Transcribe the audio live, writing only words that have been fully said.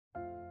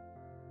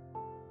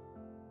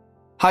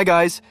Hi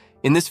guys,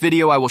 in this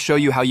video I will show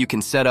you how you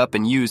can set up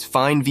and use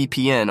Fine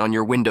VPN on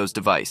your Windows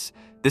device.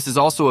 This is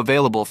also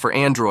available for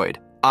Android,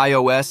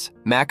 iOS,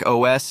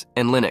 macOS,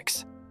 and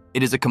Linux.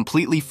 It is a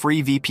completely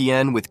free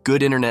VPN with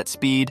good internet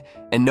speed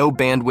and no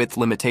bandwidth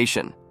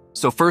limitation.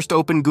 So first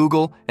open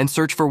Google and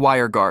search for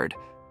WireGuard.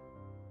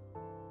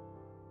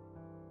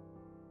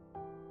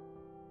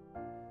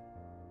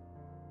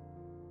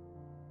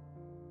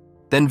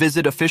 Then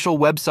visit official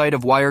website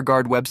of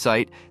WireGuard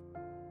website.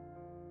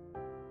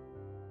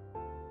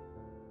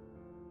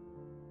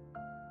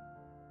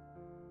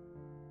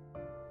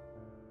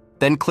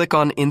 Then click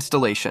on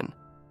Installation.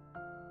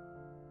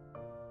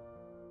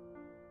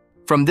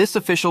 From this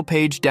official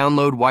page,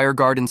 download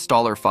WireGuard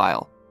installer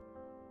file.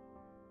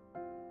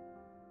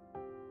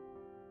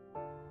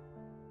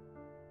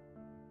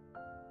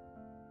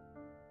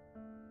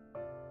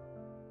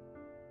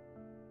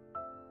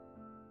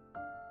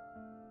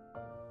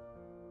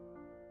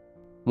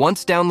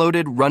 Once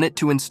downloaded, run it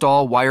to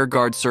install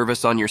WireGuard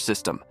service on your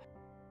system.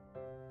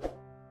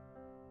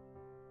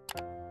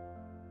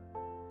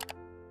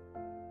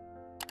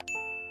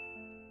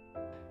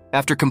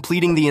 After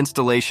completing the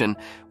installation,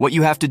 what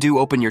you have to do,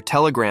 open your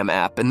Telegram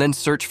app and then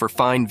search for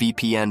Fine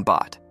VPN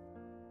bot.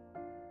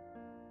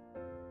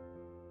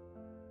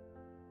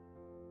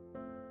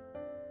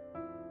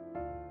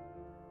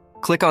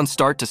 Click on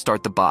Start to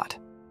start the bot.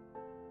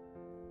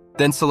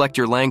 Then select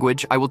your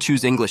language. I will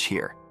choose English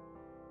here.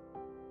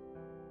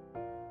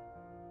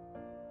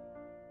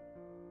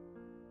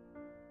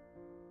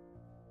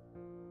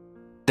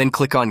 Then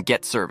click on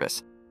Get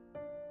Service.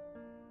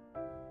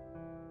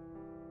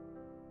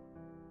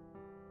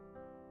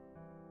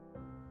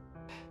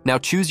 Now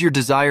choose your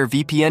desired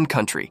VPN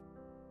country.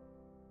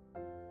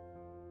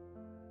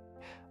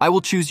 I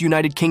will choose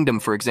United Kingdom,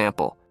 for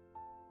example.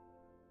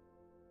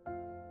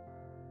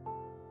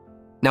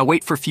 Now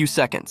wait for a few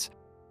seconds.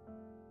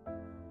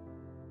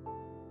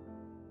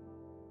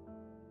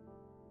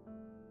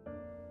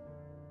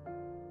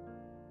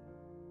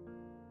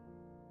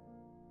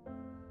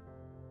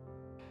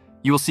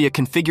 You will see a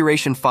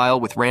configuration file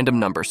with random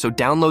number, so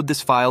download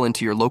this file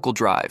into your local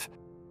drive.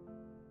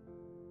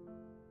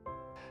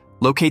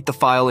 Locate the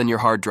file in your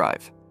hard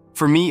drive.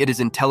 For me, it is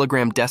in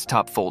Telegram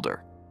desktop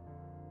folder.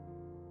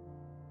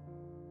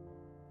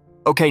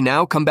 Okay,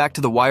 now come back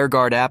to the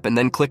WireGuard app and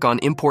then click on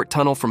Import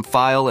Tunnel from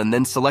File and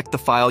then select the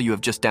file you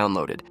have just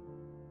downloaded.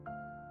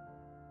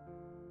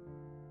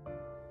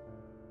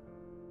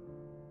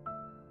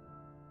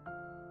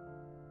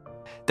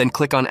 Then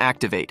click on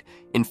Activate.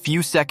 In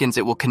few seconds,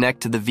 it will connect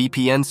to the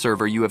VPN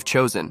server you have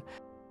chosen.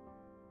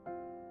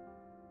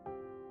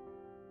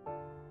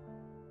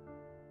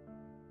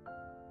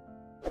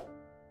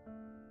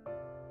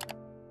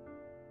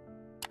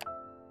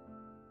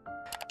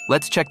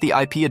 Let's check the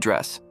IP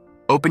address.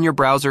 Open your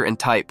browser and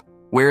type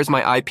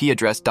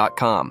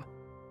whereismyipaddress.com.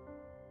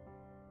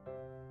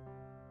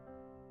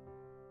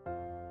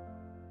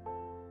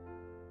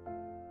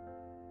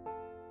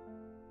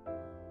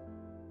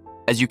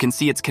 As you can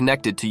see, it's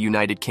connected to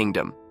United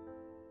Kingdom.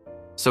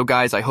 So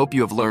guys, I hope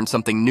you have learned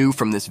something new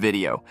from this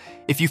video.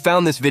 If you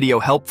found this video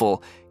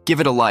helpful, give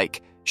it a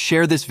like,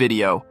 share this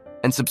video,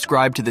 and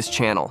subscribe to this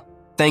channel.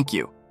 Thank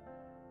you.